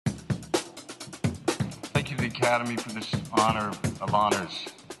Academy for this honor of honors.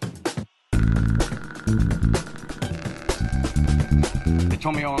 They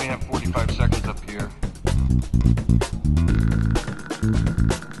told me I only have 45 seconds up here.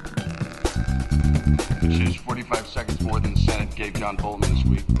 Which is 45 seconds more than the Senate gave John Bolton this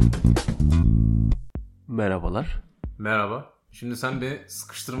week. Merhabalar. Merhaba. Şimdi sen beni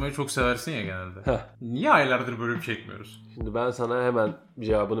sıkıştırmayı çok seversin ya genelde. Niye aylardır bölüm çekmiyoruz? Şimdi ben sana hemen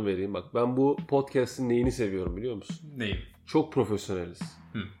cevabını vereyim. Bak ben bu podcast'in neyini seviyorum biliyor musun? Neyi? Çok profesyoneliz.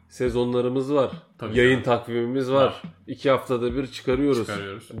 Sezonlarımız var. Tabii Yayın takvimimiz var. 2 haftada bir çıkarıyoruz.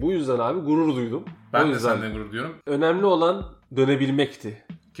 Bu yüzden abi gurur duydum. Ben de seninle gurur duyuyorum. Önemli olan dönebilmekti.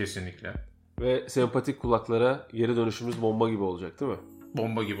 Kesinlikle. Ve sempatik kulaklara geri dönüşümüz bomba gibi olacak değil mi?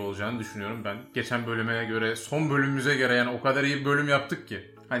 Bomba gibi olacağını düşünüyorum ben. Geçen bölüme göre, son bölümümüze göre yani o kadar iyi bir bölüm yaptık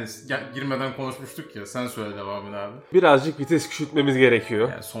ki. Hani girmeden konuşmuştuk ya, sen söyle devamını abi. Birazcık vites küçültmemiz gerekiyor.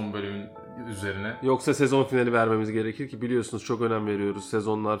 Yani son bölümün üzerine. Yoksa sezon finali vermemiz gerekir ki biliyorsunuz çok önem veriyoruz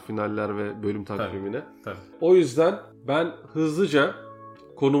sezonlar, finaller ve bölüm takvimine. Tabii. O yüzden ben hızlıca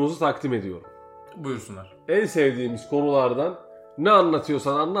konumuzu takdim ediyorum. Buyursunlar. En sevdiğimiz konulardan ne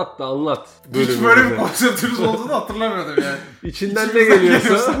anlatıyorsan anlat da anlat. Hiç böyle bir konseptimiz olduğunu hatırlamıyordum yani. İçinden ne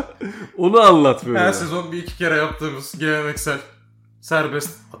geliyorsa onu anlat böyle. Her sezon 1-2 kere yaptığımız geleneksel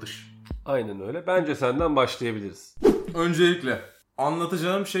serbest atış. Aynen öyle. Bence senden başlayabiliriz. Öncelikle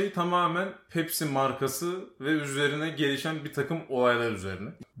anlatacağım şey tamamen Pepsi markası ve üzerine gelişen bir takım olaylar üzerine.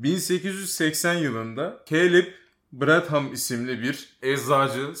 1880 yılında Caleb Bradham isimli bir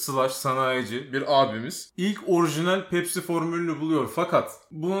eczacı / sanayici bir abimiz ilk orijinal Pepsi formülünü buluyor fakat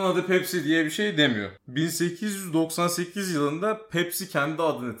bunun adı Pepsi diye bir şey demiyor. 1898 yılında Pepsi kendi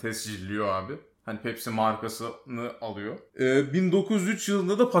adını tescilliyor abi. Hani Pepsi markasını alıyor. 1903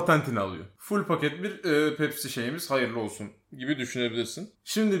 yılında da patentini alıyor. Full paket bir Pepsi şeyimiz hayırlı olsun gibi düşünebilirsin.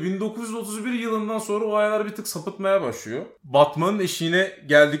 Şimdi 1931 yılından sonra olaylar bir tık sapıtmaya başlıyor. Batman'ın eşiğine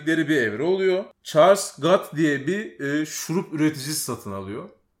geldikleri bir evre oluyor. Charles Gott diye bir şurup üreticisi satın alıyor.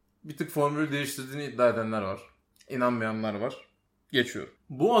 Bir tık formülü değiştirdiğini iddia edenler var. İnanmayanlar var. Geçiyor.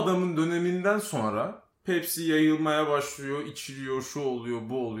 Bu adamın döneminden sonra Pepsi yayılmaya başlıyor, içiliyor, şu oluyor,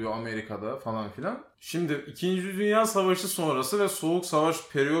 bu oluyor Amerika'da falan filan. Şimdi 2. Dünya Savaşı sonrası ve Soğuk Savaş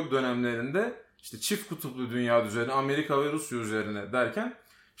periyot dönemlerinde işte çift kutuplu dünya üzerine, Amerika ve Rusya üzerine derken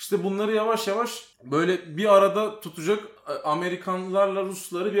işte bunları yavaş yavaş böyle bir arada tutacak, Amerikanlarla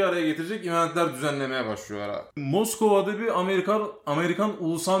Rusları bir araya getirecek eventler düzenlemeye başlıyorlar abi. Moskova'da bir Amerikan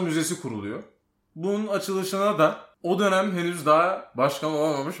Ulusal Müzesi kuruluyor. Bunun açılışına da o dönem henüz daha başkan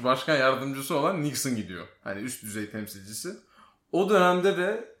olamamış, başkan yardımcısı olan Nixon gidiyor. Hani üst düzey temsilcisi. O dönemde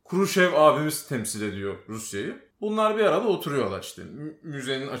de Khrushchev abimiz temsil ediyor Rusya'yı. Bunlar bir arada oturuyorlar işte.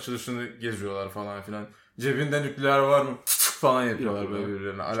 Müzenin açılışını geziyorlar falan filan. Cebinde nükleer var mı? Falan yapıyorlar böyle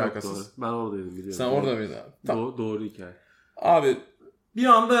birbirlerine alakasız. Ben oradaydım biliyorum. Sen orada mıydın abi? Tamam. Doğru hikaye. Abi bir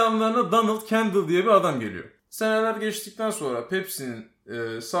anda yanlarına Donald Kendall diye bir adam geliyor. Seneler geçtikten sonra Pepsi'nin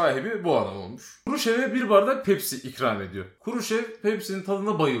sahibi bu adam olmuş. Khrushchev'e bir bardak Pepsi ikram ediyor. Khrushchev Pepsi'nin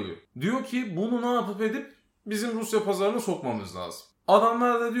tadına bayılıyor. Diyor ki bunu ne yapıp edip bizim Rusya pazarına sokmamız lazım.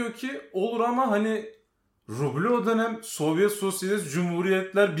 Adamlar da diyor ki olur ama hani ruble o dönem Sovyet Sosyalist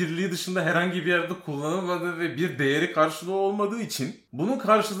Cumhuriyetler Birliği dışında herhangi bir yerde kullanılmadığı ve bir değeri karşılığı olmadığı için bunun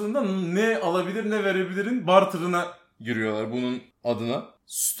karşılığında ne alabilir ne verebilirin barter'ına giriyorlar bunun adına.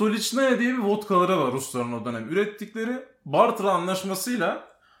 Stolichnaya diye bir vodkaları var Rusların o dönem ürettikleri. Barter anlaşmasıyla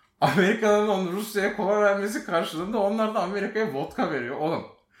Amerika'nın Rusya'ya kola vermesi karşılığında onlar da Amerika'ya vodka veriyor. Oğlum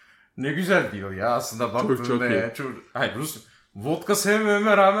ne güzel deal ya aslında baktığında ya. Hayır Rus vodka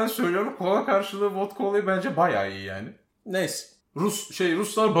sevmeme rağmen söylüyorum kola karşılığı vodka olayı bence bayağı iyi yani. Neyse.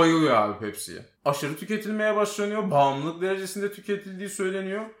 Ruslar bayılıyor abi Pepsi'ye. Aşırı tüketilmeye başlanıyor. Bağımlılık derecesinde tüketildiği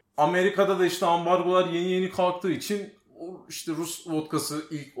söyleniyor. Amerika'da da işte ambargolar yeni kalktığı için işte Rus vodkası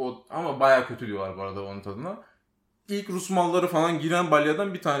ilk o ama bayağı kötü diyorlar bu arada onun tadına. İlk Rus malları falan giren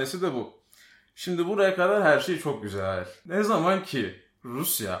balyadan bir tanesi de bu. Şimdi buraya kadar her şey çok güzel. Ne zaman ki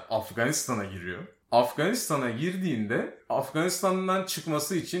Rusya Afganistan'a giriyor. Afganistan'a girdiğinde Afganistan'dan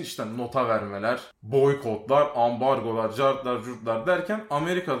çıkması için işte nota vermeler, boykotlar, ambargolar, cartlar, curtlar derken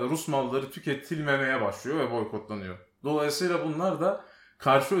Amerika'da Rus malları tüketilmemeye başlıyor ve boykotlanıyor. Dolayısıyla bunlar da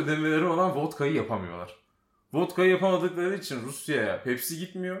karşı ödemeleri olan vodkayı yapamıyorlar. Vodkayı yapamadıkları için Rusya'ya Pepsi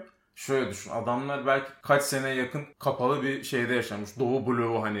gitmiyor. Şöyle düşün, adamlar belki kaç sene yakın kapalı bir şeyde yaşamış. Doğu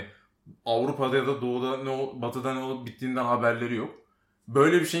bloğu hani Avrupa'da ya da Doğu'da Batı'da ne olup bittiğinden haberleri yok.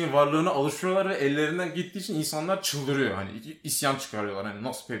 Böyle bir şeyin varlığına alışıyorlar ve ellerinden gittiği için insanlar çıldırıyor. Hani isyan çıkarıyorlar. Hani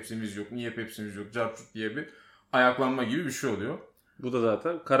nasıl Pepsi'miz yok, niye Pepsi'miz yok, carçut diye bir ayaklanma gibi bir şey oluyor. Bu da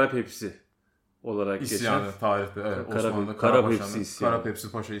zaten Kara Pepsi olarak İsyanı geçen. tarihte. Evet, Kara Pepsi isyanı. Kara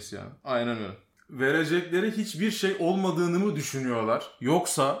Pepsi Paşa isyanı. Aynen öyle. verecekleri hiçbir şey olmadığını mı düşünüyorlar?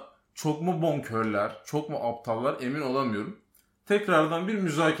 Yoksa çok mu bonkörler, çok mu aptallar emin olamıyorum. Tekrardan bir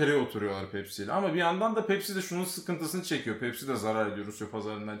müzakereye oturuyorlar Pepsi ile. Ama bir yandan da Pepsi de şunun sıkıntısını çekiyor. Pepsi de zarar ediyor Rusya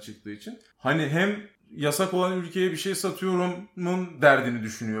pazarından çıktığı için. Hani hem yasak olan ülkeye bir şey satıyorumun derdini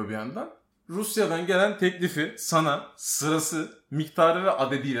düşünüyor bir yandan. Rusya'dan gelen teklifi sana sırası, miktarı ve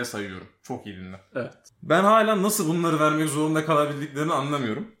adediyle sayıyorum. Çok iyi dinle. Evet. Ben hala nasıl bunları vermek zorunda kalabildiklerini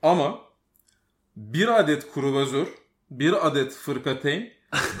anlamıyorum. Ama bir adet kruvazör, bir adet fırkateyn,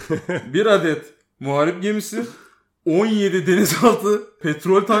 bir adet muharip gemisi, 17 denizaltı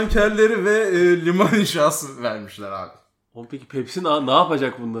petrol tankerleri ve liman inşası vermişler abi. Oğlum peki Pepsi ne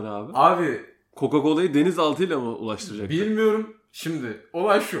yapacak bunları abi? Abi Coca-Cola'yı denizaltıyla mı ulaştıracak? bilmiyorum. Şimdi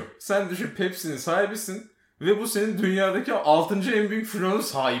olay şu. Sen düşün, Pepsi'nin sahibisin ve bu senin dünyadaki 6. en büyük filonun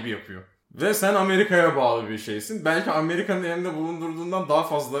sahibi yapıyor. Ve sen Amerika'ya bağlı bir şeysin. Belki Amerika'nın elinde bulundurduğundan daha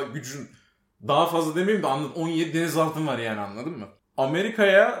fazla gücün, daha fazla demeyeyim de 17 denizaltın var yani, anladın mı?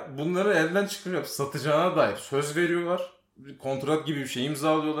 Amerika'ya bunları elden çıkarıp satacağına dair söz veriyorlar. Kontrat gibi bir şey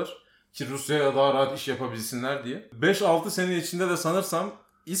imzalıyorlar. Ki Rusya'ya daha rahat iş yapabilsinler diye. 5-6 sene içinde de sanırsam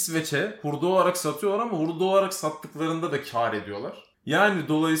İsveç'e hurda olarak satıyorlar ama hurda olarak sattıklarında da kar ediyorlar. Yani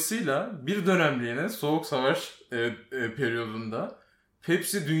dolayısıyla bir dönemliğine Soğuk Savaş periyodunda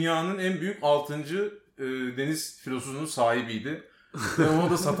Pepsi dünyanın en büyük 6. deniz filosunun sahibiydi. Ve onu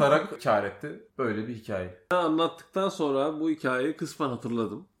da satarak kar etti. Böyle bir hikaye. Anlattıktan sonra bu hikayeyi kısmen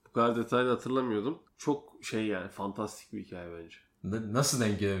hatırladım. Bu kadar detaylı hatırlamıyordum. Çok yani fantastik bir hikaye bence. Nasıl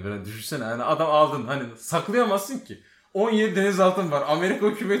denk gelir? Düşünsene yani adam aldın, hani saklayamazsın ki. 17 denizaltın var. Amerika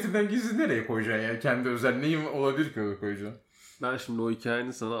hükümetinden gizli nereye koyacaksın yani? Kendi özel neyim olabilir ki öyle koyacaksın? Ben şimdi o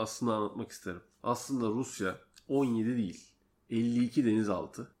hikayenin sana aslında anlatmak isterim. Aslında Rusya 17 değil, 52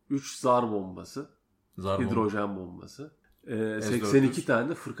 denizaltı, 3 zar bombası, hidrojen bombası, 82 tane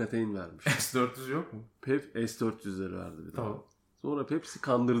de fırkateyn vermiş. S-400 yok mu? S-400'leri verdi bir de. Tamam. Sonra Pepsi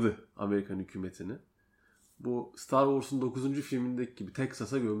kandırdı Amerikan hükümetini. Bu Star Wars'un 9. filmindeki gibi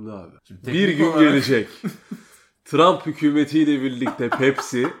Texas'a gömdü abi. Bir gün gelecek. Trump hükümetiyle birlikte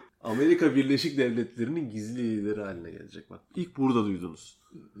Pepsi Amerika Birleşik Devletleri'nin gizli lideri haline gelecek. Bak ilk burada duydunuz.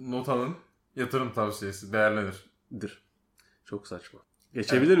 Not alın. Yatırım tavsiyesi. Değerlenir. Çok saçma.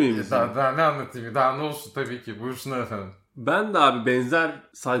 Geçebilir miyim? Daha ne anlatayım? Daha ne olsun tabii ki. Buyursunlar efendim. Ben de abi benzer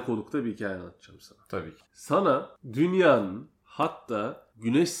saykolukta bir hikaye anlatacağım sana. Tabii ki. Sana dünyanın, hatta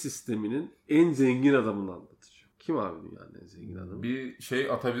güneş sisteminin en zengin adamını anlatacağım. Kim abi dünyanın en zengin adamı? Bir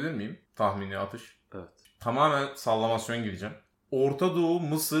şey atabilir miyim? Tahmini atış. Evet. Tamamen sallamasyon gideceğim. Orta Doğu,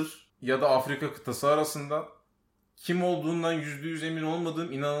 Mısır ya da Afrika kıtası arasında kim olduğundan %100 emin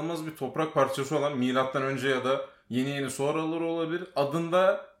olmadığım inanılmaz bir toprak parçası olan, milattan önce ya da yeni sonraları olabilir.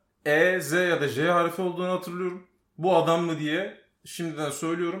 Adında E, Z ya da J harfi olduğunu hatırlıyorum. Bu adam mı diye şimdiden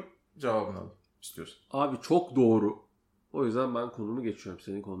söylüyorum. Cevabını alın istiyorsan. Abi çok doğru. O yüzden ben konumu geçiyorum.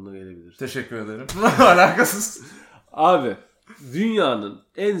 Senin konuna gelebilirsin. Teşekkür ederim. Alakasız. Abi dünyanın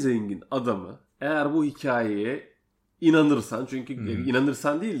en zengin adamı, eğer bu hikayeye inanırsan, çünkü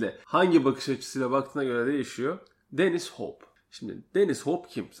inanırsan değil de hangi bakış açısıyla baktığına göre değişiyor. Deniz Hope. Şimdi Deniz Hope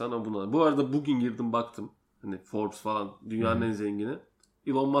kim? Sana buna. Bu arada bugün girdim baktım. Hani Forbes falan dünyanın en zengini.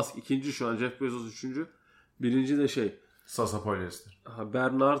 Elon Musk 2. şu an, Jeff Bezos 3. Birinci de Sasa Polyester.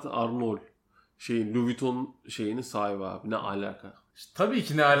 Bernard Arnault. Louis Vuitton şeyinin sahibi abi. Ne alaka? İşte tabii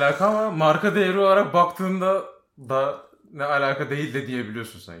ki ne alaka ama marka değeri olarak baktığında da ne alaka değil de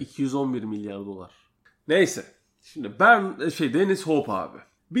diyebiliyorsun sen. 211 milyar dolar. Neyse. Şimdi Deniz Hope abi.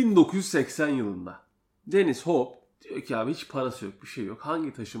 1980 yılında Deniz Hope diyor ki abi hiç parası yok, bir şey yok.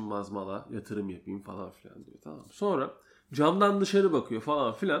 Hangi taşınmaz mala yatırım yapayım falan filan diyor. Tamam. Sonra camdan dışarı bakıyor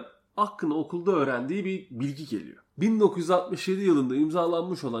falan filan. Aklına okulda öğrendiği bir bilgi geliyor. 1967 yılında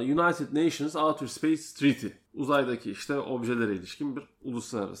imzalanmış olan United Nations Outer Space Treaty. Uzaydaki objelere ilişkin bir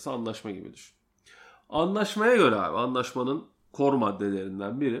uluslararası anlaşma gibi düşün. Anlaşmaya göre abi, anlaşmanın core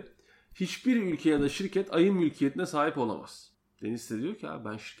maddelerinden biri, hiçbir ülke ya da şirket ayın mülkiyetine sahip olamaz. Deniz de diyor ki abi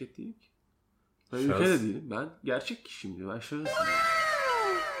ben şirket değilim ki. Ben ülke de değilim. Ben gerçek kişiyim diyor. Ben şahısım.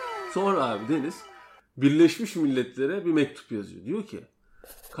 Sonra abi Deniz Birleşmiş Milletler'e bir mektup yazıyor. Diyor ki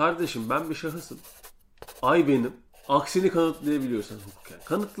kardeşim ben bir şahısım. Ay benim. Aksini kanıtlayabiliyorsan hukuken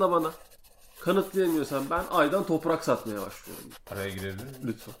kanıtla bana. Kanıtlayamıyorsan ben aydan toprak satmaya başlıyorum. Araya girebilir miyim?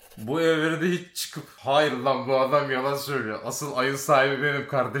 Lütfen. Bu evrede hiç çıkıp hayır lan bu adam yalan söylüyor. Asıl ayın sahibi benim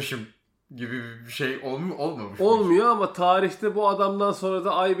kardeşim gibi bir şey olmamış. Olmuyor ama tarihte bu adamdan sonra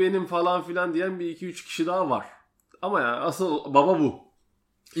da ay benim falan filan diyen bir 2-3 kişi daha var. Ama yani asıl baba bu.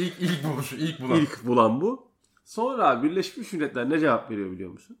 İlk bulan. İlk bulan bu. Sonra Birleşmiş Milletler ne cevap veriyor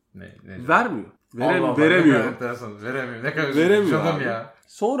biliyor musun? Ne? Vermiyor. Allah Veremiyor. Veremiyor. Ne kadar Veremiyor canım abi. ya.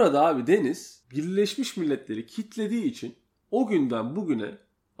 Sonra da abi Deniz Birleşmiş Milletleri kitlediği için o günden bugüne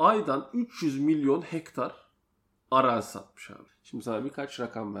aydan 300 milyon hektar arazi satmış abi. Şimdi sana birkaç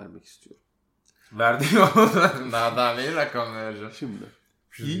rakam vermek istiyorum. Verdiğim ama daha neyi rakam vereceğim?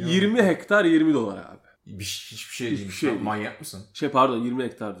 Şimdi 20 hektar $20 abi. Hiçbir şey değil. Hiçbir şey değil. Manyak mısın? Pardon 20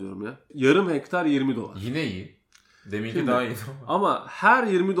 hektar diyorum ya. Yarım hektar $20. Yine iyi. Deminki Şimdi, daha iyi. ama her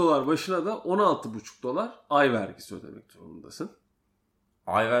 $20 başına da $16,5 ay vergisi ödemek zorundasın.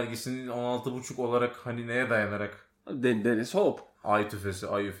 Ay vergisinin 16,5 olarak hani neye dayanarak? Deniz Hope. Ay tüfesi,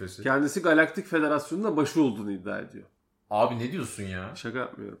 ay üfesi. Kendisi Galaktik Federasyonu'nda başı olduğunu iddia ediyor. Abi ne diyorsun ya? Şaka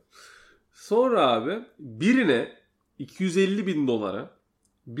yapmıyorum. Sonra abi birine $250,000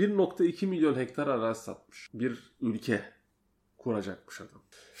 1.2 milyon hektar arazi satmış. Bir ülke kuracakmış adam.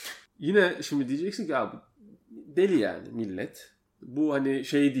 Yine şimdi diyeceksin ki abi deli yani millet. Bu hani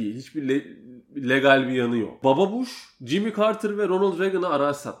şey değil. Hiçbir legal bir yanı yok. Baba Bush, Jimmy Carter ve Ronald Reagan'a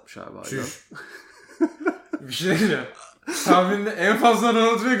arazi satmış abi. Çüş. Bir şey diyeceğim. Tahminde en fazla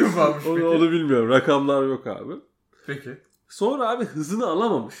Ronald Reagan varmış. Onu bilmiyorum. Rakamlar yok abi. Peki. Sonra abi hızını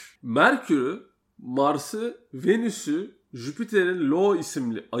alamamış. Merkür'ü, Mars'ı, Venüs'ü, Jüpiter'in Lo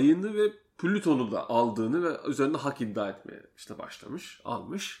isimli ayını ve Pluton'u da aldığını ve üzerinde hak iddia etmeye işte başlamış.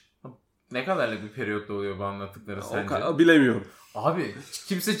 Almış. Ne kadarlık bir periyotta oluyor bu anlattıkları sence? Bilemiyorum. Abi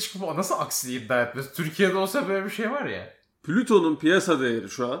kimse çıkıp nasıl aksini iddia etmez? Türkiye'de olsa böyle bir şey var ya. Plüton'un piyasa değeri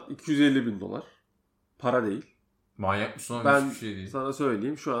şu an $250,000. Para değil. Manyak mısın? Ben hiçbir şey değil. sana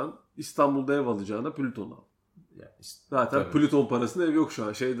söyleyeyim şu an İstanbul'da ev alacağına Plüton'u al. Ya işte, Zaten tabii. Plüton parasında ev yok şu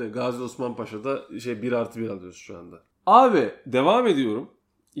an. Gazi Osman Paşa'da 1+1 alıyoruz şu anda. Abi devam ediyorum.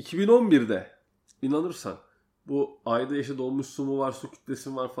 2011'de inanırsan bu ayda eşit olmuş su mu var, su kütlesi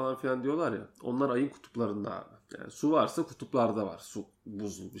mi var falan filan diyorlar ya. Onlar ayın kutuplarında abi. Yani su varsa kutuplarda var. Su,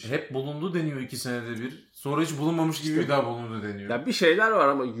 buzlu bir şey. Hep bulundu deniyor 2 senede bir. Sonra hiç bulunmamış gibi bir daha bulundu deniyor. Ya bir şeyler var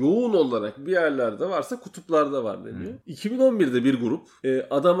ama yoğun olarak bir yerlerde varsa kutuplarda var deniyor. 2011'de bir grup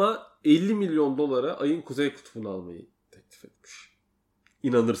adama $50 milyon ayın kuzey kutbunu almayı teklif etmiş.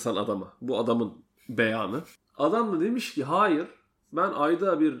 İnanırsan adama. Bu adamın beyanı. Adam da demiş ki hayır ben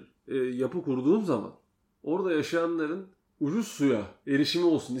ayda bir yapı kurduğum zaman orada yaşayanların ucuz suya erişimi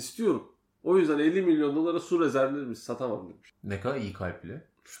olsun istiyorum. O yüzden $50 milyon su rezervlerimiz satamam demiş. Ne kadar iyi kalpli.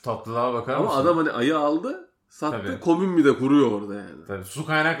 Şu tatlılığa bakar mısın? Ama adam hani ayı aldı, sattı, Tabii. komün bir de kuruyor orada yani. Tabii su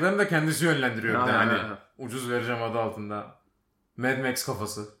kaynaklarını da kendisi yönlendiriyor. Bir de hani Ha. ucuz vereceğim adı altında. Mad Max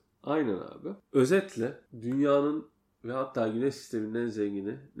kafası. Aynen abi. Özetle dünyanın ve hatta güneş sisteminin en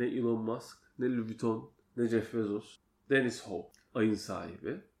zengini ne Elon Musk, ne Louis Vuitton, ne Jeff Bezos, Deniz Hope, ayın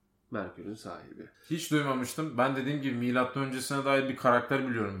sahibi, Merkür'ün sahibi. Hiç duymamıştım. Ben dediğim gibi milattan öncesine dair bir karakter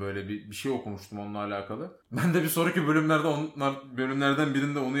biliyorum, böyle bir şey okumuştum onunla alakalı. Ben de bir sonraki bölümlerden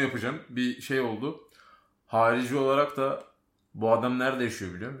birinde onu yapacağım. Bir şey oldu. Harici olarak da bu adam nerede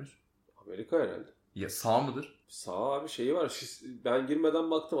yaşıyor biliyor muyuz? Amerika herhalde. Ya sağ mıdır? Sağ abi şeyi var. Ben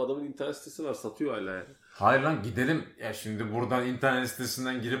girmeden baktım adamın internet sitesi var, satıyor hala yani. Hayır lan gidelim. Ya şimdi buradan internet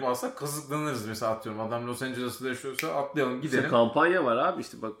sitesinden girip alsak kazıklanırız mesela, atıyorum. Adam Los Angeles'ta yaşıyorsa atlayalım gidelim. İşte kampanya var abi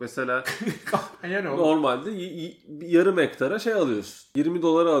işte bak mesela Kampanya ne olur? normalde yarım hektara şey alıyorsun.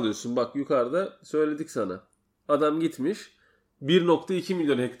 $20 alıyorsun. Bak yukarıda söyledik sana. Adam gitmiş 1.2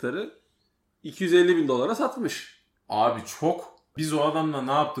 milyon hektarı $250,000 satmış. Abi çok. Biz o adamla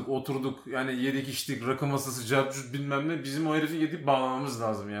ne yaptık? Oturduk yani, yedik içtik, rakı masası, carcut bilmem ne. Bizim o herifi yedip bağlamamız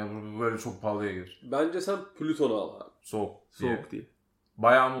lazım yani. Bu böyle çok pahalıya gelir. Bence sen Pluton'u al abi. Soğuk diye.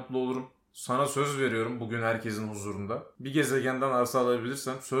 Bayağı mutlu olurum. Sana söz veriyorum bugün herkesin huzurunda. Bir gezegenden arsa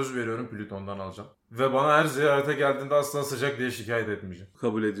alabilirsem söz veriyorum Plüton'dan alacağım. Ve bana her ziyarete geldiğinde asla sıcak diye şikayet etmeyeceğim.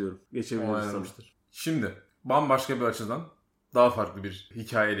 Kabul ediyorum. Geçebiliriz sana. Onaylanmıştır. Şimdi bambaşka bir açıdan daha farklı bir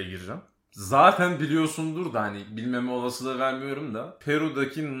hikayeyle gireceğim. Zaten biliyorsundur da hani bilmeme olasılığı vermiyorum da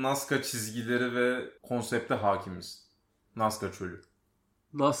Peru'daki Nazca çizgileri ve konsepte hakimiz. Nazca çölü.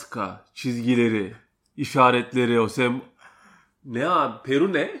 Nazca çizgileri, işaretleri, ne abi?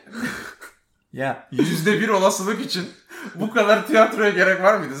 Peru ne? Ya %1 olasılık için bu kadar tiyatroya gerek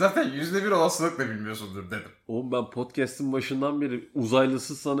var mıydı? Zaten %1 olasılıkla bilmiyorsundur dedim. Oğlum ben podcast'ın başından beri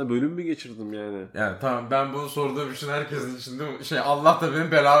uzaylısı sana bölüm mü geçirdim yani? Yani tamam, ben bunu sorduğum için herkesin içinde Allah da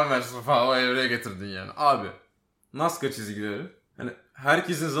benim belamı versin falan, o evreye getirdin yani. Abi Nazca çizgileri. Hani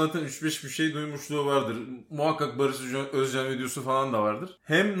herkesin zaten 3-5 bir şey duymuşluğu vardır. Muhakkak Barış Özcan videosu falan da vardır.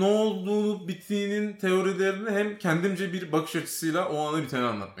 Hem ne olduğunu, bittiğinin teorilerini hem kendimce bir bakış açısıyla o anı biteni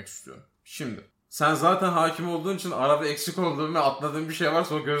anlatmak istiyorum. Şimdi Sen zaten hakim olduğun için arada eksik olduğum ve atladığım bir şey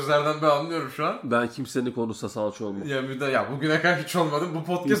varsa o gözlerden ben anlıyorum şu an. Ben kimsenin konusuna salça olmam. Ya bugüne kadar hiç olmadım. Bu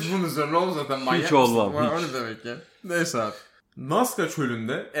podcast bunun üzerine oldu zaten. Manyak hiç olmam. O ne demek ya? Neyse abi. Nazca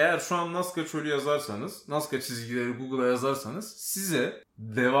çölünde eğer şu an Nazca çölü yazarsanız, Nazca çizgileri Google'a yazarsanız size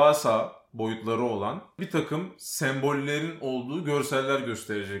devasa boyutları olan bir takım sembollerin olduğu görseller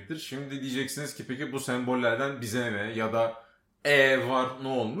gösterecektir. Şimdi diyeceksiniz ki peki bu sembollerden bize ne ya da var ne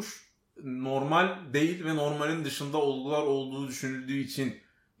olmuş? Normal değil ve normalin dışında olgular olduğu düşünüldüğü için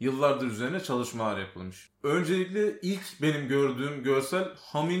yıllardır üzerine çalışmalar yapılmış. Öncelikle ilk benim gördüğüm görsel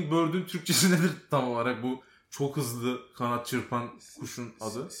Hummingbird'ün Türkçesi nedir tam olarak bu çok hızlı kanat çırpan kuşun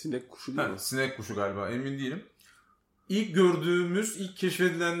adı? Sinek kuşu değil mi? Sinek kuşu galiba, emin değilim. İlk gördüğümüz, ilk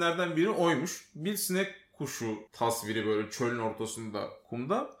keşfedilenlerden biri oymuş. Bir sinek kuşu tasviri böyle çölün ortasında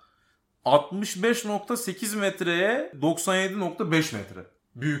kumda. 65.8 metreye 97.5 metre.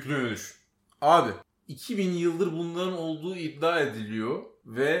 Büyüklüğünü düşün. Abi 2000 yıldır bunların olduğu iddia ediliyor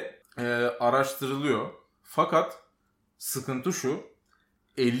ve araştırılıyor. Fakat sıkıntı şu.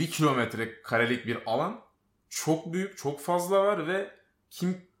 50 kilometre karelik bir alan. Çok büyük, çok fazla var ve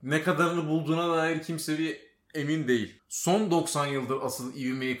kim ne kadarını bulduğuna dair kimse bir emin değil. Son 90 yıldır asıl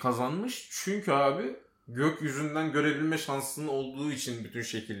ivmeyi kazanmış. Çünkü abi gökyüzünden görebilme şansının olduğu için bütün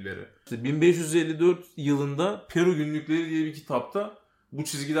şekilleri. İşte 1554 yılında Peru Günlükleri diye bir kitapta bu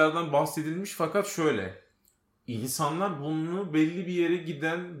çizgilerden bahsedilmiş fakat şöyle. İnsanlar bunu belli bir yere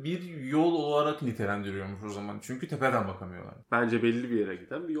giden bir yol olarak nitelendiriyormuş o zaman. Çünkü tepeden bakamıyorlar. Bence belli bir yere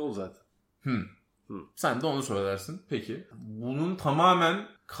giden bir yol zaten. Sen de onu söylersin. Peki. Bunun tamamen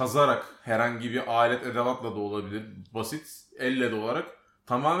kazarak herhangi bir alet edevatla da olabilir. Basit elle de olarak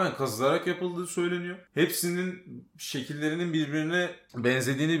tamamen kazılarak yapıldığı söyleniyor. Hepsinin şekillerinin birbirine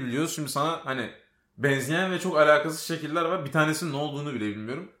benzediğini biliyoruz. Şimdi sana hani benzeyen ve çok alakasız şekiller var. Bir tanesinin ne olduğunu bile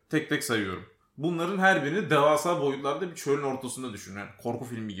bilmiyorum. Tek tek sayıyorum. Bunların her birini devasa boyutlarda bir çölün ortasında düşün. Yani korku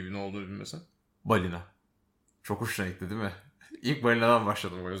filmi gibi ne olduğunu bilmesen. Balina. Çok hoşuna gitti değil mi? İlk balinadan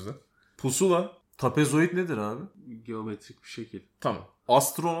başladım o yüzden. Pusula. Trapezoid nedir abi? Geometrik bir şekil. Tamam.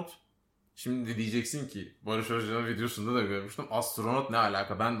 Astronot. Şimdi diyeceksin ki Barış Hoca'nın videosunda da görmüştüm. Astronot ne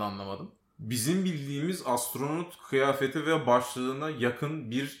alaka, ben de anlamadım. Bizim bildiğimiz astronot kıyafeti ve başlığına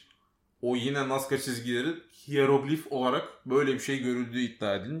yakın bir o yine Nazca çizgileri hieroglif olarak böyle bir şey görüldüğü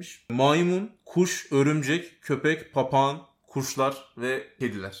iddia edilmiş. Maymun, kuş, örümcek, köpek, papağan, kuşlar ve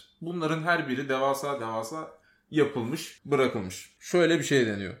kediler. Bunların her biri devasa yapılmış, bırakılmış. Şöyle bir şey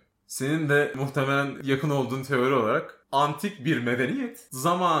deniyor. Senin de muhtemelen yakın olduğun teori olarak antik bir medeniyet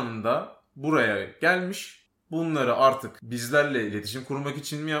zamanında buraya gelmiş. Bunları artık bizlerle iletişim kurmak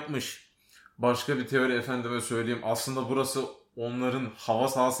için mi yapmış? Başka bir teori efendime söyleyeyim. Aslında burası onların hava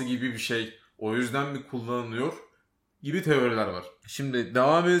sahası gibi bir şey. O yüzden mi kullanılıyor? Gibi teoriler var. Şimdi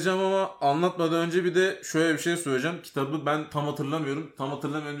devam edeceğim ama anlatmadan önce bir de şöyle bir şey söyleyeceğim. Kitabı ben tam hatırlamıyorum. Tam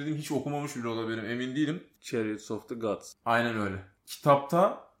hatırlamıyorum dediğim hiç okumamış bile olabilirim. Emin değilim. Chariots of the Gods. Aynen öyle.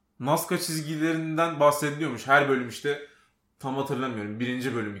 Kitapta Nazca çizgilerinden bahsediliyormuş. Her bölüm işte tam hatırlamıyorum.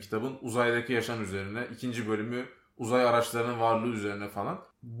 1. bölümü kitabın uzaydaki yaşam üzerine. 2. bölümü uzay araçlarının varlığı üzerine falan.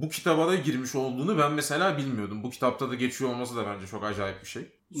 Bu kitaba da girmiş olduğunu ben mesela bilmiyordum. Bu kitapta da geçiyor olması da bence çok acayip bir şey.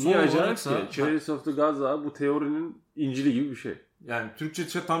 Niye acayip ki? Chariots of the Gods abi bu teorinin İncil'i gibi bir şey. Yani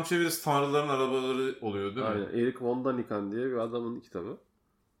Türkçe tam çevirisi Tanrıların Arabaları oluyor değil mi? Aynen. Eric von Daniken diye bir adamın kitabı.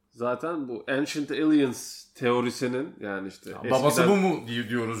 Zaten bu Ancient Aliens teorisinin yani işte ya babası bu mu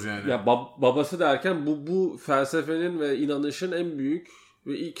diyoruz yani? Ya babası derken bu felsefenin ve inanışın en büyük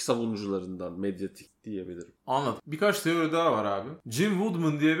ve ilk savunucularından medyatik diyebilirim. Anladım. Birkaç teori daha var abi. Jim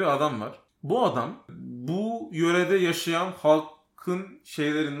Woodman diye bir adam var. Bu adam bu yörede yaşayan halkın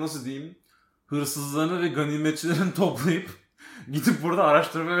şeylerin nasıl diyeyim hırsızlarını ve ganimetçilerini toplayıp gidip burada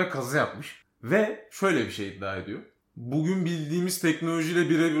araştırma ve kazı yapmış. Ve şöyle bir şey iddia ediyor. Bugün bildiğimiz teknolojiyle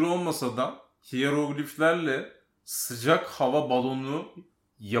birebir olmasa da hierogliflerle sıcak hava balonu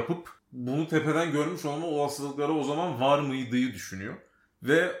yapıp bunu tepeden görmüş olma olasılıkları o zaman var mıydığı düşünüyor.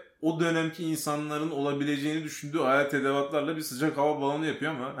 Ve o dönemki insanların olabileceğini düşündüğü alet edevatlarla bir sıcak hava balonu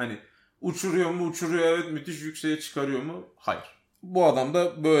yapıyor ama hani uçuruyor mu? Uçuruyor, evet. Müthiş yükseğe çıkarıyor mu? Hayır. Bu adam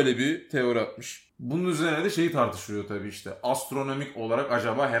da böyle bir teori atmış. Bunun üzerine de şeyi tartışılıyor tabii işte. Astronomik olarak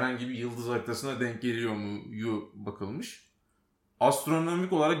acaba herhangi bir yıldız haritasına denk geliyor mu? Bakılmış.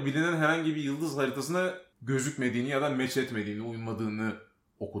 Astronomik olarak bilinen herhangi bir yıldız haritasına gözükmediğini ya da meç etmediğini, uymadığını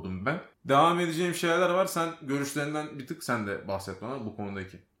okudum ben. Devam edeceğim şeyler var. Sen görüşlerinden bir tık sen de bahset bana bu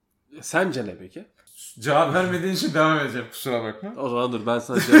konudaki. Sence ne peki? Cevap vermediğin için devam edeceğim. Kusura bakma. O zaman dur ben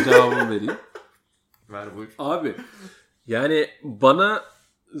sana cevabımı vereyim. Ver buyur. Abi yani bana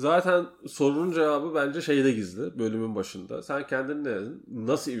zaten sorunun cevabı bence şeyde gizli. Bölümün başında. Sen kendin ne dedin?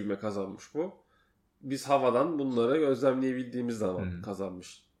 Nasıl ivme kazanmış bu? biz havadan bunları gözlemleyebildiğimiz zaman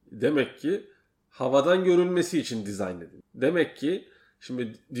kazanmış. Demek ki havadan görülmesi için dizayn edildi. Demek ki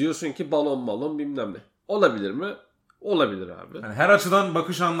şimdi diyorsun ki balon bilmem ne. Olabilir mi? Olabilir abi. Yani her açıdan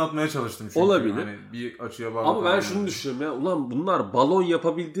bakış anlatmaya çalıştım çünkü. Olabilir. Hani bir açıya bağlı. Ama ben şunu düşünüyorum ya. Ulan bunlar balon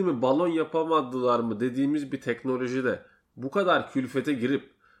yapabildi mi? Balon yapamadılar mı? Dediğimiz bir teknolojide bu kadar külfete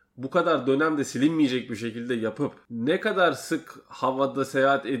girip bu kadar dönemde silinmeyecek bir şekilde yapıp ne kadar sık havada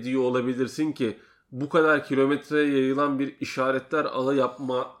seyahat ediyor olabilirsin ki bu kadar kilometreye yayılan bir işaretler ağı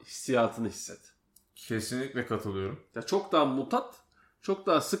yapma hissiyatını hisset. Kesinlikle katılıyorum. Ya çok daha mutat, çok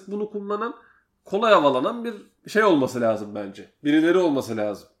daha sık bunu kullanan, kolay havalanan bir şey olması lazım bence. Birileri olması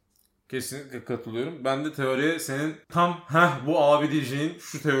lazım. Kesinlikle katılıyorum. Ben de teoriye senin tam bu abi diyeceğin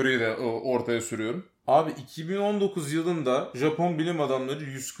şu teoriyi de ortaya sürüyorum. Abi 2019 yılında Japon bilim adamları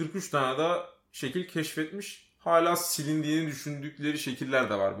 143 tane daha şekil keşfetmiş. Hala silindiğini düşündükleri şekiller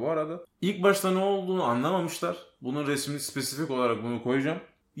de var bu arada. İlk başta ne olduğunu anlamamışlar. Bunun resmini spesifik olarak bunu koyacağım.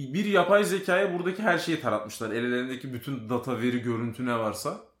 Bir yapay zekaya buradaki her şeyi taratmışlar. Ellerindeki bütün data, veri, görüntü ne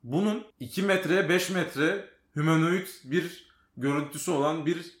varsa. Bunun 2 metre, 5 metre humanoid bir görüntüsü olan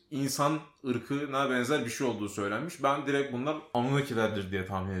bir insan ırkına benzer bir şey olduğu söylenmiş. Ben direkt bunlar Anunnakilerdir diye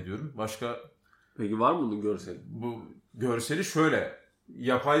tahmin ediyorum. Başka... Peki var mı bunun görseli? Bu görseli şöyle.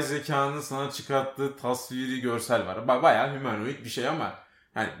 Yapay zekanın sana çıkarttığı tasviri görsel var. Bayağı humanoid bir şey ama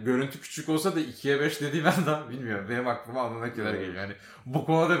yani görüntü küçük olsa da 2'ye 5 dediği ben daha bilmiyorum. Benim aklıma Anunnakiler geliyor. Yani bu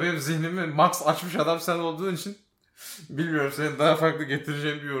konuda benim zihnimi max açmış adam sen olduğun için bilmiyorum senin daha farklı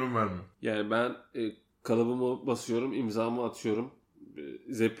getireceğin bir yorum var mı? Yani ben kalıbımı basıyorum, imzamı atıyorum.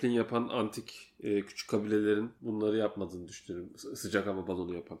 Zeppelin yapan antik küçük kabilelerin bunları yapmadığını düşünüyorum. Sıcak hava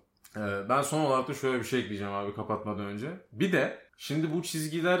balonu yapan. Ben son olarak da şöyle bir şey ekleyeceğim abi kapatmadan önce. Bir de şimdi bu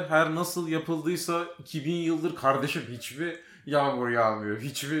çizgiler her nasıl yapıldıysa 2000 yıldır kardeşim hiçbir yağmur yağmıyor,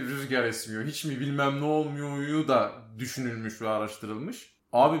 hiçbir rüzgar esmiyor, hiç mi bilmem ne olmuyor da düşünülmüş ve araştırılmış.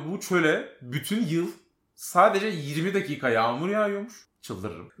 Abi bu çöle bütün yıl sadece 20 dakika yağmur yağıyormuş.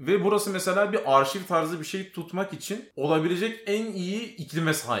 Çıldırırım. Ve burası mesela bir arşiv tarzı bir şey tutmak için olabilecek en iyi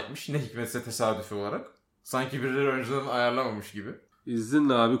iklime sahipmiş. Ne hikmetse tesadüfi olarak. Sanki birileri önceden ayarlamamış gibi.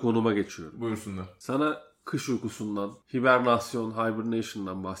 İzninle abi konuma geçiyorum. Buyursunlar. Sana kış uykusundan, hibernasyon,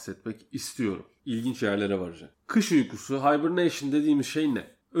 hibernation'dan bahsetmek istiyorum. İlginç yerlere varacak. Kış uykusu, hibernation dediğimiz şey ne?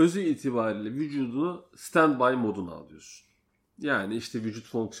 Özü itibariyle vücudunu standby moduna alıyorsun. Yani işte vücut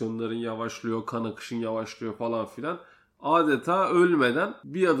fonksiyonların yavaşlıyor, kan akışın yavaşlıyor falan filan. Adeta ölmeden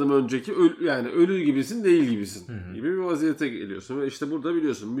bir adım önceki yani ölü gibisin değil gibisin gibi bir vaziyete geliyorsun. Ve işte burada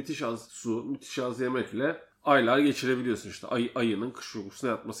biliyorsun müthiş az su, müthiş az yemekle aylar geçirebiliyorsun işte ayının kış uykusuna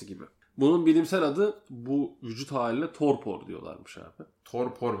yatması gibi. Bunun bilimsel adı bu vücut haline torpor diyorlarmış abi.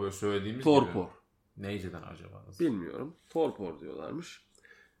 Torpor böyle söylediğimiz torpor. gibi. Neyceden acaba? Bilmiyorum. Torpor diyorlarmış.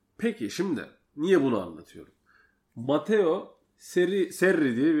 Peki şimdi niye bunu anlatıyorum? Matteo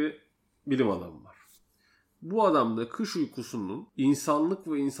Serri diye bir bilim adamı var. Bu adam da kış uykusunun insanlık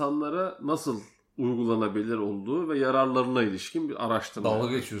ve insanlara nasıl uygulanabilir olduğu ve yararlarına ilişkin bir araştırma.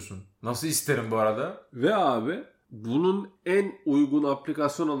 Dalga geçiyorsun. Nasıl isterim bu arada? Ve abi bunun en uygun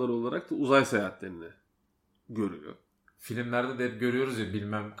aplikasyon alanı olarak da uzay seyahatlerini görüyor. Filmlerde de hep görüyoruz ya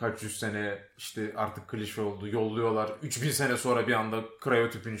bilmem kaç yüz sene işte artık klişe oldu. Yolluyorlar. 3000 sene sonra bir anda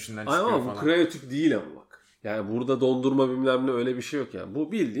kriyotüpün içinden çıkıyor ama falan. Bu kriyotüp değil ama bak. Yani burada dondurma bilmem ne öyle bir şey yok yani.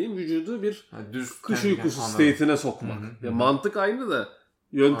 Bu bildiğin vücudu bir düz, kış uykusu state'ine sokmak. Ya mantık aynı da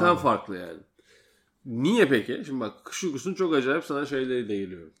yöntem farklı yani. Niye peki? Şimdi bak kış uykusunun çok acayip sana şeyleri de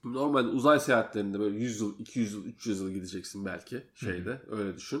geliyor. Normalde uzay seyahatlerinde böyle 100 yıl, 200 yıl, 300 yıl gideceksin belki şeyde.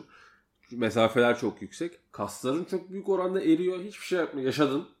 Öyle düşün. Mesafeler çok yüksek. Kasların çok büyük oranda eriyor. Hiçbir şey yapmıyor.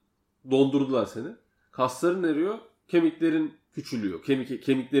 Yaşadın. Dondurdular seni. Kasların eriyor. Kemiklerin küçülüyor.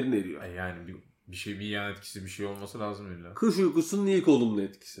 Kemiklerin eriyor. Yani bir yan etkisi bir şey olması lazım illa. Kış uykusunun ilk olumlu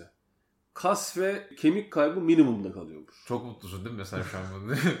etkisi. Kas ve kemik kaybı minimumda kalıyormuş. Çok mutlusun değil mi mesela şu an?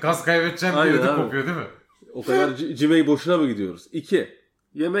 Kas kaybedeceğim diye ödü kopuyor değil mi? O kadar cimeyi boşuna mı gidiyoruz? 2.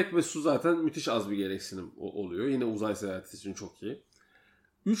 Yemek ve su zaten müthiş az bir gereksinim oluyor. Yine uzay seyahati için çok iyi.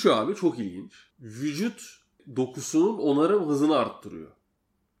 3 abi çok ilginç. Vücut dokusunun onarım hızını arttırıyor.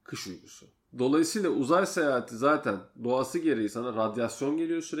 Kış uykusu. Dolayısıyla uzay seyahati zaten doğası gereği sana radyasyon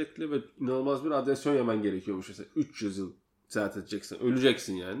geliyor sürekli ve inanılmaz bir radyasyon yemen gerekiyormuş. Mesela 300 yıl seyahat edeceksin.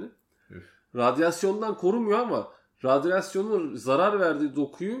 Öleceksin yani. Radyasyondan korumuyor ama radyasyonun zarar verdiği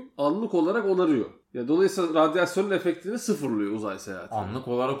dokuyu anlık olarak onarıyor. Yani dolayısıyla radyasyonun efektini sıfırlıyor uzay seyahati. Anlık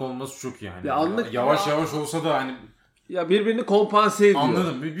olarak olması çok yani. Ya anlık yavaş olsa da hani ya birbirini kompanse ediyor.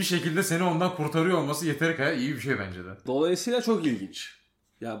 Anladım. Bir şekilde seni ondan kurtarıyor olması yeteri kadar iyi bir şey bence de. Dolayısıyla çok ilginç.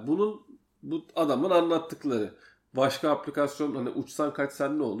 Ya bu adamın anlattıkları. Başka aplikasyon hani uçsan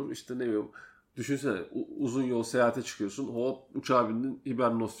kaçsan ne olur? İşte ne bileyim Düşünsene uzun yol seyahate çıkıyorsun. Hop uçağa bindin,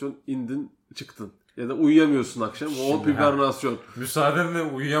 hibernasyon, indin, çıktın. Ya da uyuyamıyorsun akşam. Hop hibernasyon. Müsaadenle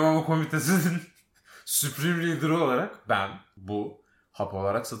uyuyamama komitesinin Supreme Leader'ı olarak ben bu hap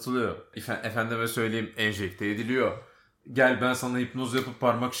olarak satılıyor. Efendime söyleyeyim enjekte ediliyor. Gel ben sana hipnoz yapıp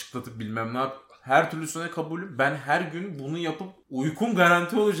parmak şıklatıp bilmem ne yap. Her türlüsüne kabulüm. Ben her gün bunu yapıp uykum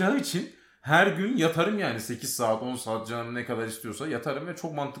garanti olacağı için her gün yatarım yani 8 saat 10 saat canım ne kadar istiyorsa yatarım ve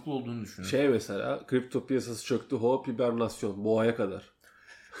çok mantıklı olduğunu düşünüyorum. Mesela kripto piyasası çöktü, hop hibernasyon boğaya kadar.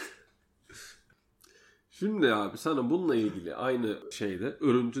 Şimdi abi sana bununla ilgili aynı şeyde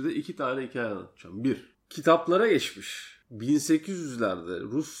örüntüde 2 tane hikaye anlatacağım. Bir, kitaplara geçmiş. 1800'lerde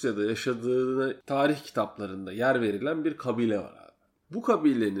Rusya'da yaşadığına tarih kitaplarında yer verilen bir kabile var abi. Bu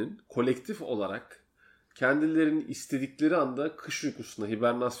kabilenin kolektif olarak kendilerini istedikleri anda kış uykusuna,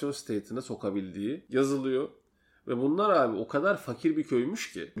 hibernasyon state'ine sokabildiği yazılıyor. Ve bunlar abi o kadar fakir bir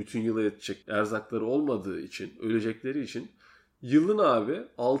köymüş ki bütün yıla yetecek erzakları olmadığı için, ölecekleri için yılın abi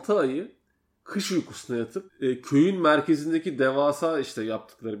 6 ayı kış uykusuna yatıp köyün merkezindeki devasa işte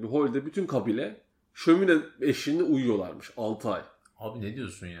yaptıkları bir holde bütün kabile şömine eşliğinde uyuyorlarmış 6 ay. Abi ne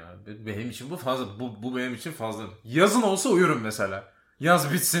diyorsun ya? Benim için bu fazla. Bu benim için fazla. Yazın olsa uyurum mesela.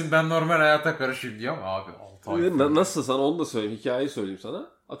 Yaz bitsin ben normal hayata karışayım diye ama abi 6 ay. Nasıl sana onu da söyleyeyim. Hikayeyi söyleyeyim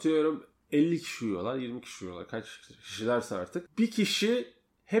sana. Atıyorum 50 kişi uyuyorlar, 20 kişi uyuyorlar. Kaç kişilerse artık. Bir kişi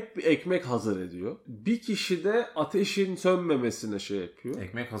hep bir ekmek hazır ediyor. Bir kişi de ateşin sönmemesine şey yapıyor.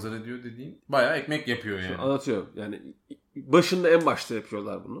 Ekmek hazır ediyor dediğin bayağı ekmek yapıyor yani. Şimdi anlatıyorum. Yani başında en başta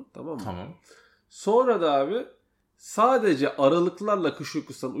yapıyorlar bunu. Tamam mı? Tamam. Sonra da abi sadece aralıklarla kış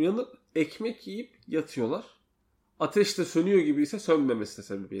uykusundan uyanıp ekmek yiyip yatıyorlar. Ateş de sönüyor gibi ise sönmemesine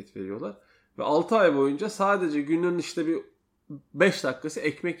sebebiyet veriyorlar. Ve 6 ay boyunca sadece günün işte bir 5 dakikası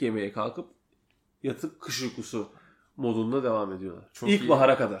ekmek yemeye kalkıp yatıp kış uykusu modunda devam ediyorlar. Çok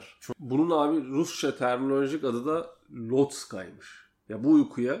İlkbahara kadar. Bunun abi Rusça terminolojik adı da Lotska'ymış. Ya bu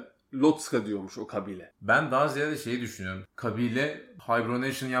uykuya Lotska diyormuş o kabile. Ben daha ziyade şeyi düşünüyorum. Kabile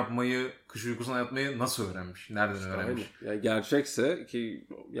hibernation yapmayı, kış uykusuna yatmayı nasıl öğrenmiş? Nereden işte öğrenmiş? Yani gerçekse ki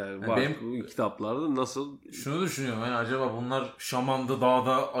yani var bu kitaplarda nasıl? Şunu düşünüyorum yani acaba bunlar şamandı,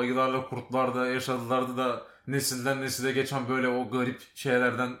 dağda, ayılarla, kurtlarda yaşadılardı da nesilden nesile geçen böyle o garip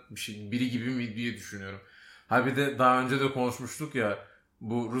şeylerden biri gibi mi diye düşünüyorum. Ha bir de daha önce de konuşmuştuk ya.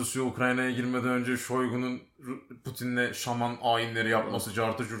 Bu Rusya Ukrayna'ya girmeden önce Shoigu'nun Putin'le şaman ayinleri yapması,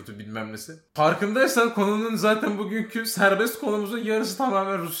 cartı curtu bilmem nesi. Farkındaysan konunun zaten bugünkü serbest konumuzun yarısı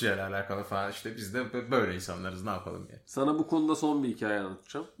tamamen Rusya ile alakalı falan. İşte biz de böyle insanlarız, ne yapalım yani. Sana bu konuda son bir hikaye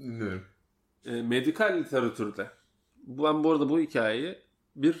anlatacağım. Dinliyorum. Medikal literatürde. Ben bu arada bu hikayeyi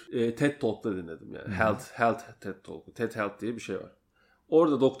bir TED Talk'ta dinledim yani. Health TED Talk. TED Health diye bir şey var.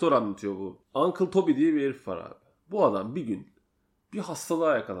 Orada doktor anlatıyor bu. Uncle Toby diye bir herif var abi. Bu adam bir gün bir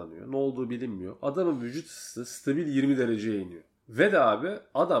hastalığa yakalanıyor. Ne olduğu bilinmiyor. Adamın vücut ısısı stabil 20 dereceye iniyor. Ve de abi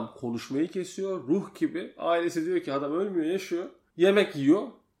adam konuşmayı kesiyor. Ruh gibi. Ailesi diyor ki adam ölmüyor, yaşıyor. Yemek yiyor.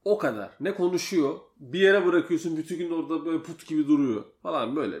 O kadar. Ne konuşuyor. Bir yere bırakıyorsun bütün gün orada böyle put gibi duruyor.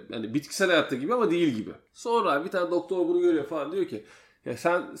 Falan böyle. Yani bitkisel hayatta gibi ama değil gibi. Sonra bir tane doktor bunu görüyor falan diyor ki ya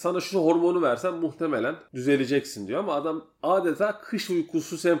sana şu hormonu versen muhtemelen düzeleceksin diyor. Ama adam adeta kış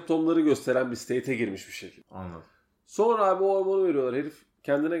uykusu semptomları gösteren bir state'e girmiş bir şekilde. Anladım. Sonra abi o hormonu veriyorlar. Herif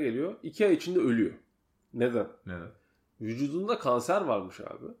kendine geliyor. 2 ay içinde ölüyor. Neden? Vücudunda kanser varmış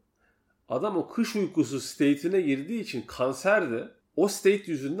abi. Adam o kış uykusu state'ine girdiği için kanser de o state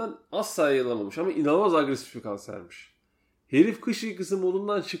yüzünden asla yayılamamış. Ama inanılmaz agresif bir kansermiş. Herif kış uykusu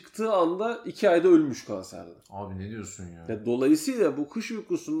modundan çıktığı anda 2 ayda ölmüş kanserden. Abi ne diyorsun ya? Dolayısıyla bu kış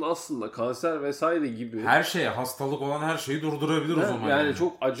uykusunun aslında kanser vesaire gibi... Her şeye, hastalık olan her şeyi durdurabilir o zaman. Yani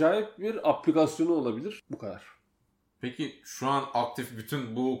çok acayip bir aplikasyonu olabilir. Bu kadar. Peki şu an aktif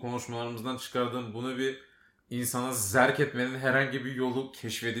bütün bu konuşmalarımızdan çıkardığım bunu bir insana zerk etmenin herhangi bir yolu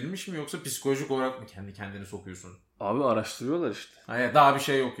keşfedilmiş mi yoksa psikolojik olarak mı kendi kendini sokuyorsun? Abi araştırıyorlar işte. Hayır, daha bir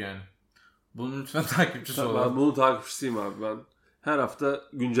şey yok yani. Bunun lütfen takipçisi olalım. Ben bunun takipçisiyim abi. Ben her hafta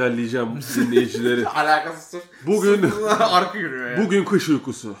güncelleyeceğim dinleyicileri. Alakasız. Bugün arka yürüyor yani. Bugün kış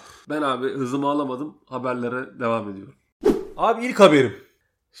uykusu. Ben abi hızımı alamadım. Haberlere devam ediyorum. Abi ilk haberim.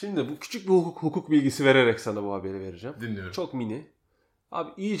 Şimdi bu küçük bir hukuk bilgisi vererek sana bu haberi vereceğim. Dinliyorum. Çok mini.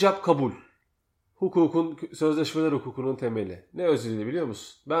 Abi icap kabul. Sözleşmeler hukukunun temeli. Ne özelliği biliyor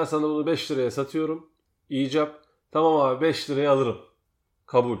musun? Ben sana bunu 5 liraya satıyorum. İcap. Tamam abi 5 liraya alırım.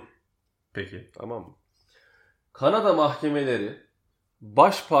 Kabul. Peki. Tamam mı? Kanada mahkemeleri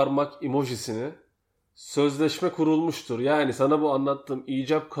baş parmak emojisini sözleşme kurulmuştur. Yani sana bu anlattığım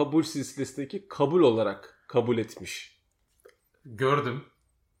icap kabul silsilesindeki kabul olarak kabul etmiş. Gördüm.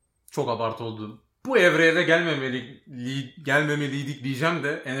 Çok abartı olduğunu Bu evreye de gelmemeliydik diyeceğim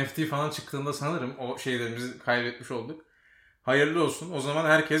de NFT falan çıktığında sanırım o şeylerimizi kaybetmiş olduk. Hayırlı olsun. O zaman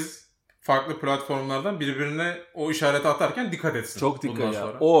herkes farklı platformlardan birbirine o işareti atarken dikkat etsin. Çok dikkat ya.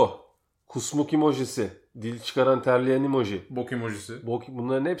 Sonra. O kusmuk emojisi, dil çıkaran terleyen emoji. Bok emojisi.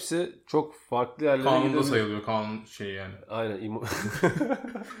 Bunların hepsi çok farklı yerlere gidiyor. Kanunda sayılıyor. Kanun şeyi yani. Aynen.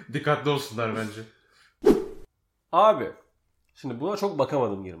 Dikkatli olsunlar bence. Abi, şimdi buna çok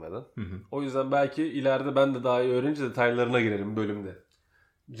bakamadım girmeden. O yüzden belki ileride ben de daha iyi öğrenince detaylarına girelim bölümde.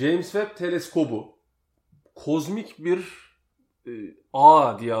 James Webb teleskobu kozmik bir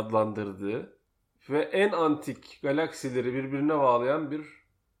ağ diye adlandırdığı ve en antik galaksileri birbirine bağlayan bir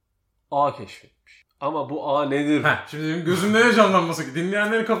ağ keşfetmiş. Ama bu ağ nedir? Şimdi benim gözümde ne canlanması ki?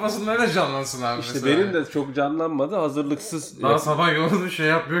 Dinleyenlerin kafasında ne canlansın abi İşte mesela? benim de çok canlanmadı. Hazırlıksız. Daha sabah yolunu şey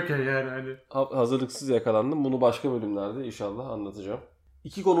yapıyorken yani hani. Hazırlıksız yakalandım. Bunu başka bölümlerde inşallah anlatacağım.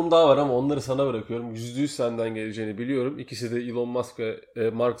 2 konum daha var ama onları sana bırakıyorum. %100 senden geleceğini biliyorum. İkisi de Elon Musk ve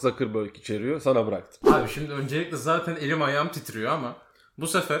Mark Zuckerberg içeriyor. Sana bıraktım. Abi şimdi öncelikle zaten elim ayağım titriyor ama bu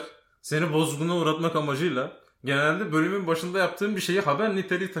sefer seni bozguna uğratmak amacıyla genelde bölümün başında yaptığım bir şeyi haber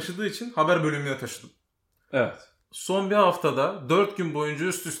niteliği taşıdığı için haber bölümüne taşıdım. Evet. Son bir haftada 4 gün boyunca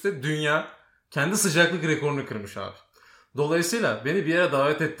üst üste dünya kendi sıcaklık rekorunu kırmış abi. Dolayısıyla beni bir yere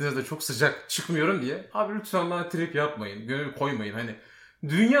davet ettiğinizde çok sıcak çıkmıyorum diye abi lütfen bana trip yapmayın, gönül koymayın. Hani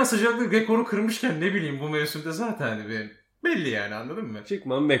dünya sıcaklık rekoru kırmışken ne bileyim bu mevsimde zaten hani benim belli yani, anladın mı?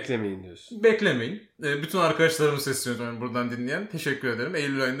 Çıkmamı beklemeyin diyorsun. Beklemeyin. Bütün arkadaşlarımı sesleniyorum buradan dinleyen. Teşekkür ederim.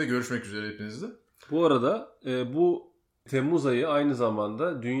 Eylül ayında görüşmek üzere hepinizle. Bu arada bu Temmuz ayı aynı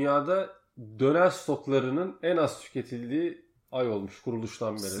zamanda dünyada döner stoklarının en az tüketildiği ay olmuş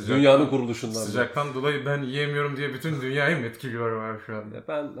kuruluştan beri. Dünyanın kuruluşundan beri. Sıcaktan dolayı ben yiyemiyorum diye bütün dünyayı mı etkiliyorum abi şu anda?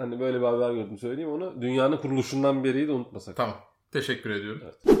 Ben hani böyle bir haber gördüm söyleyeyim onu. Dünyanın kuruluşundan beriyi de unutmasak. Tamam. Teşekkür ediyorum.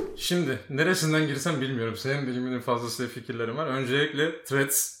 Evet. Şimdi neresinden girsem bilmiyorum. Senin de ilminin fazlasıyla fikirlerim var. Öncelikle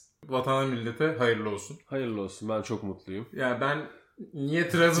Threads vatana millete hayırlı olsun. Hayırlı olsun. Ben çok mutluyum. Ya ben niye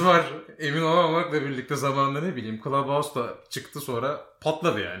Threads var emin olamamakla birlikte zamanında ne bileyim Clubhouse da çıktı sonra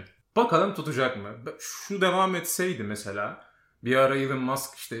patladı yani. Bakalım tutacak mı? Şu devam etseydi mesela bir ara Elon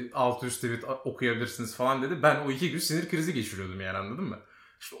Musk işte 600 tweet okuyabilirsiniz falan dedi. Ben o 2 gün sinir krizi geçiriyordum yani, anladın mı?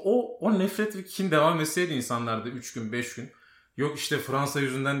 İşte o nefret ve kin devam etseydi insanlarda 3 gün 5 gün. Yok işte Fransa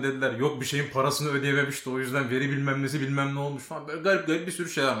yüzünden dediler. Yok bir şeyin parasını ödeyememişti. O yüzden veri bilmem nesi bilmem ne olmuş falan. Böyle garip bir sürü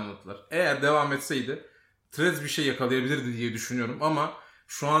şeyler anlattılar. Eğer devam etseydi Threads bir şey yakalayabilirdi diye düşünüyorum. Ama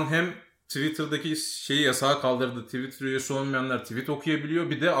şu an hem Twitter'daki şeyi yasağa kaldırdı. Twitter üyesi olmayanlar tweet okuyabiliyor.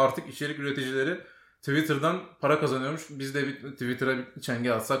 Bir de artık içerik üreticileri Twitter'dan para kazanıyormuş. Biz de Twitter'a bir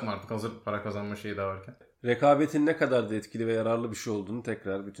çenge atsak mı artık, hazır para kazanma şeyi de varken. Rekabetin ne kadar da etkili ve yararlı bir şey olduğunu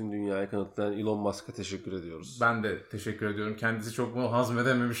tekrar bütün dünyaya kanıtlayan Elon Musk'a teşekkür ediyoruz. Ben de teşekkür ediyorum. Kendisi çok bunu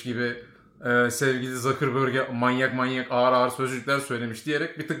hazmedememiş gibi sevgili Zuckerberg'e manyak ağır sözcükler söylemiş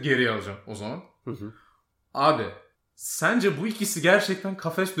diyerek bir tık geriye alacağım o zaman. Abi sence bu ikisi gerçekten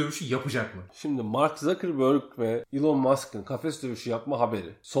kafes dövüşü yapacak mı? Şimdi Mark Zuckerberg ve Elon Musk'ın kafes dövüşü yapma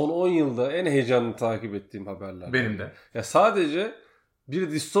haberi son 10 yılda en heyecanlı takip ettiğim haberler. Benim de. Ya sadece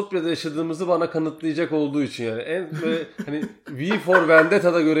bir distopyada yaşadığımızı bana kanıtlayacak olduğu için yani en böyle hani V for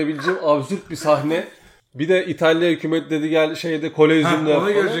Vendetta'da görebileceğim absürt bir sahne. Bir de İtalya hükümet dedi gel şeyde Kolezyum'da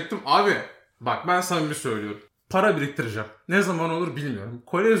onu görecektim. Abi bak ben samimi söylüyorum. Para biriktireceğim. Ne zaman olur bilmiyorum.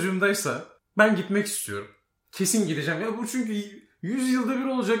 Kolezyum'daysa ben gitmek istiyorum. Kesin gideceğim. Ya bu çünkü 100 yılda bir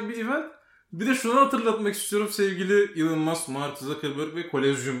olacak bir event. Bir de şunu hatırlatmak istiyorum sevgili Elon Musk, Mark Zuckerberg ve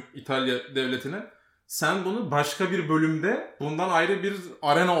Kolezyum İtalya devletine. Sen bunu başka bir bölümde bundan ayrı bir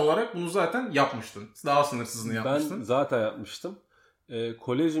arena olarak bunu zaten yapmıştın. Daha sınırsızını yapmıştın. Ben zaten yapmıştım.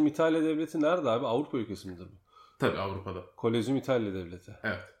 Kolezyum İtalya devleti nerede abi? Avrupa ülkesi midir bu? Tabii Avrupa'da. Kolezyum İtalya devleti.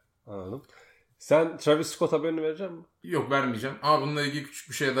 Evet. Anladım. Sen Travis Scott haberini verecek misin? Yok vermeyeceğim. Ama bununla ilgili küçük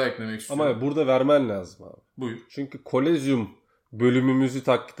bir şey daha eklemek istiyorum. Ama burada vermen lazım abi. Buyur. Çünkü Kolezyum bölümümüzü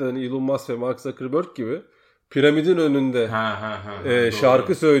taklit eden Elon Musk ve Mark Zuckerberg gibi piramidin önünde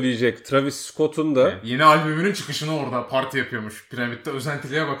şarkı söyleyecek Travis Scott'un da yeni albümünün çıkışını orada parti yapıyormuş. Piramitte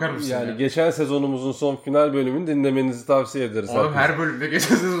özentiliğe bakar mısın? Yani geçen sezonumuzun son final bölümünü dinlemenizi tavsiye ederiz. Oğlum her bölümde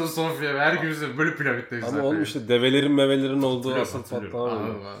geçen sezonun son final her gün böyle piramiddeyiz zaten. Ama oğlum işte develerin olduğu asıl patlama.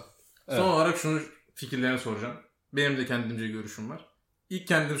 Anladım. Evet. Son olarak şunu fikirlerini soracağım. Benim de kendimce görüşüm var. İlk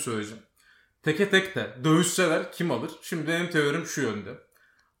kendim söyleyeceğim. Teke tek de dövüşseler kim alır? Şimdi benim teorim şu yönde.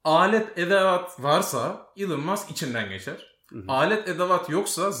 Alet edevat varsa Elon Musk içinden geçer. Alet edevat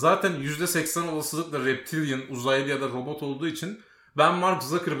yoksa zaten %80 olasılıkla reptilian, uzaylı ya da robot olduğu için ben Mark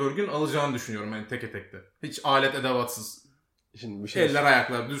Zuckerberg'in alacağını düşünüyorum yani teke tekte. Hiç alet edevatsız. Şimdi bir şey eller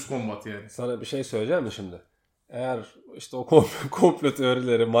ayaklar düz kombat yani. Sana bir şey söyleyeceğim mi şimdi? Eğer işte o komplo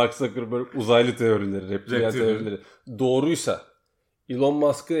teorileri, Mark Zuckerberg uzaylı teorileri, reptilyen teorileri doğruysa Elon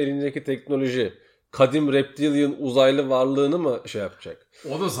Musk'ın elindeki teknoloji kadim reptilyen uzaylı varlığını mı şey yapacak?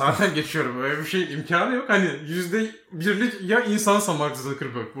 O da zaten geçiyorum. Böyle bir şey imkanı yok. Hani %1'lik ya insansa Mark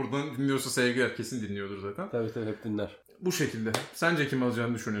Zuckerberg. Buradan dinliyorsa sevgiler, kesin dinliyordur zaten. Tabii hep dinler. Bu şekilde. Sence kim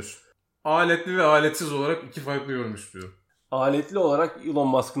alacağını düşünüyorsun? Aletli ve aletsiz olarak iki farklı yorum istiyorum. Aletli olarak Elon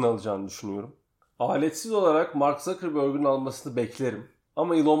Musk'ın alacağını düşünüyorum. Aletsiz olarak Mark Zuckerberg'ün almasını beklerim.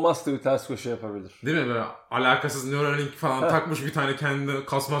 Ama Elon Musk da bir ters köşe yapabilir. Değil mi? Böyle alakasız Neuralink falan takmış, bir tane kendine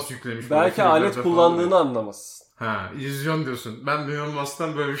kasmas yüklemiş. Belki alet kullandığını anlamaz. Ha, illüzyon diyorsun. Ben de Elon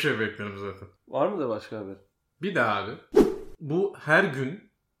Musk'tan böyle bir şey bekliyorum zaten. Var mı da başka haber? Bir de abi, bu her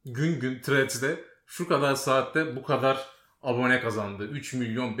gün Threads'de şu kadar saatte bu kadar abone kazandı. 3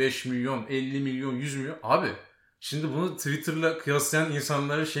 milyon, 5 milyon, 50 milyon, 100 milyon. Abi şimdi bunu Twitter'la kıyaslayan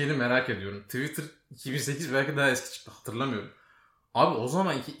insanların şeyini merak ediyorum. Twitter 2008 belki daha eski çıktı, hatırlamıyorum. Abi o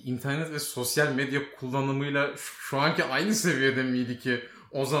zamanki internet ve sosyal medya kullanımıyla şu anki aynı seviyede miydi ki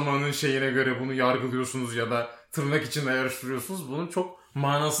o zamanın şeyine göre bunu yargılıyorsunuz ya da tırnak içinde yarıştırıyorsunuz? Bunun çok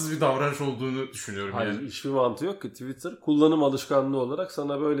manasız bir davranış olduğunu düşünüyorum. Hayır, yani. hiçbir mantığı yok ki. Twitter kullanım alışkanlığı olarak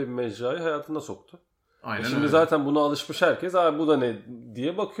sana böyle bir mecrayı hayatına soktu. Aynen Şimdi öyle. zaten buna alışmış herkes abi bu da ne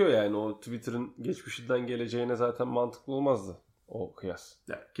diye bakıyor yani. O Twitter'ın geçmişinden geleceğine zaten mantıklı olmazdı o kıyas.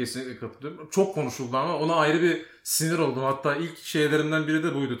 Ya, kesinlikle katılıyorum. Çok konuşuldu ama ona ayrı bir sinir oldum. Hatta ilk şeylerimden biri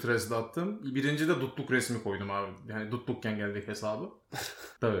de buydu Threads'de attığım. Birinci de dutluk resmi koydum abi. Yani dutlukken geldik hesabı.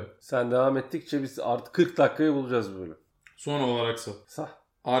 Tabii. Sen devam ettikçe biz artık 40 dakikayı bulacağız böyle. Son olaraksa Sah.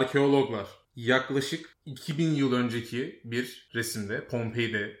 arkeologlar yaklaşık 2000 yıl önceki bir resimde,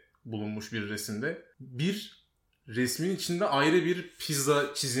 Pompei'de bulunmuş bir resimde bir resmin içinde ayrı bir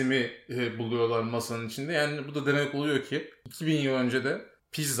pizza çizimi buluyorlar masanın içinde. Yani bu da demek oluyor ki 2000 yıl önce de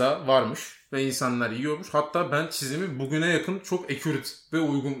pizza varmış ve insanlar yiyormuş. Hatta ben çizimi bugüne yakın çok accurate ve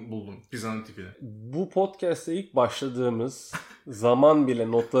uygun buldum pizzanın tipine. Bu podcast'te ilk başladığımız zaman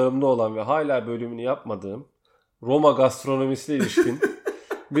bile notlarımda olan ve hala bölümünü yapmadığım Roma gastronomisiyle ilişkin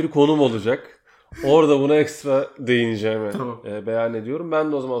bir konum olacak. Orada buna ekstra değineceğimi beyan ediyorum.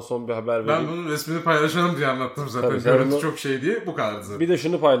 Ben de o zaman son bir haber vereyim. Ben bunun resmini paylaşalım diye anlattım zaten. Tabii, görüntü çok şey diye bu kadar zaten. Bir de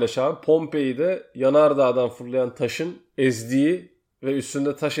şunu paylaşalım. Pompei'de yanardağdan fırlayan taşın ezdiği ve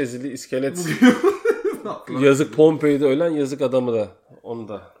üstünde taş ezili iskelet yazık Pompei'de ölen yazık adamı da onu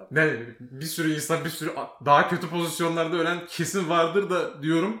da. Ne bir sürü insan bir sürü daha kötü pozisyonlarda ölen kesin vardır da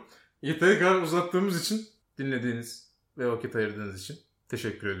diyorum. Yeteri kadar uzattığımız için dinlediğiniz ve vakit ayırdığınız için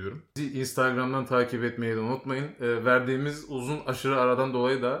teşekkür ediyorum. Bizi Instagram'dan takip etmeyi de unutmayın. Verdiğimiz uzun aşırı aradan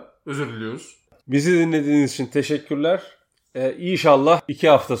dolayı da özür diliyoruz. Bizi dinlediğiniz için teşekkürler. İnşallah 2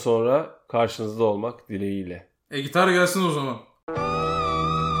 hafta sonra karşınızda olmak dileğiyle. Gitar gelsin o zaman.